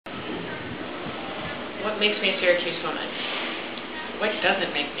What makes me a Syracuse woman? What doesn't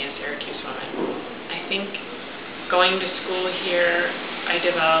make me a Syracuse woman? I think going to school here, I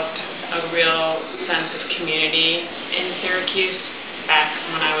developed a real sense of community in Syracuse back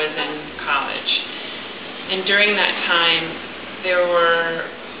when I was in college. And during that time, there were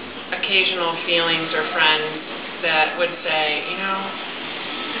occasional feelings or friends that would say, you know,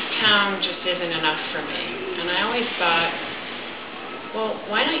 this town just isn't enough for me. And I always thought, well,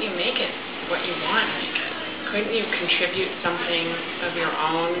 why don't you make it what you want to make it? Couldn't you contribute something of your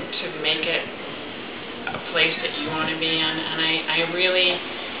own to make it a place that you want to be in? And I really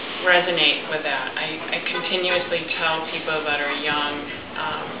resonate with that. I continuously tell people that are young,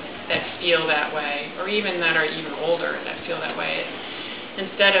 that feel that way, or even that are even older that feel that way.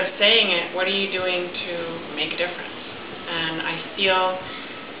 Instead of saying it, what are you doing to make a difference? And I feel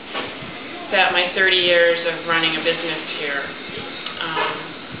that my 30 years of running a business here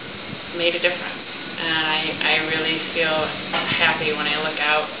made a difference. And I really feel happy when I look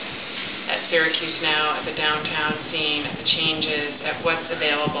out at Syracuse now, at the downtown scene, at the changes, at what's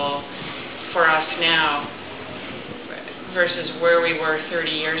available for us now versus where we were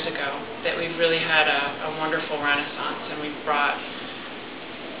 30 years ago, that we've really had a wonderful renaissance, and we've brought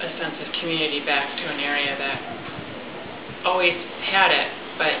a sense of community back to an area that always had it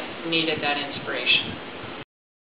but needed that inspiration.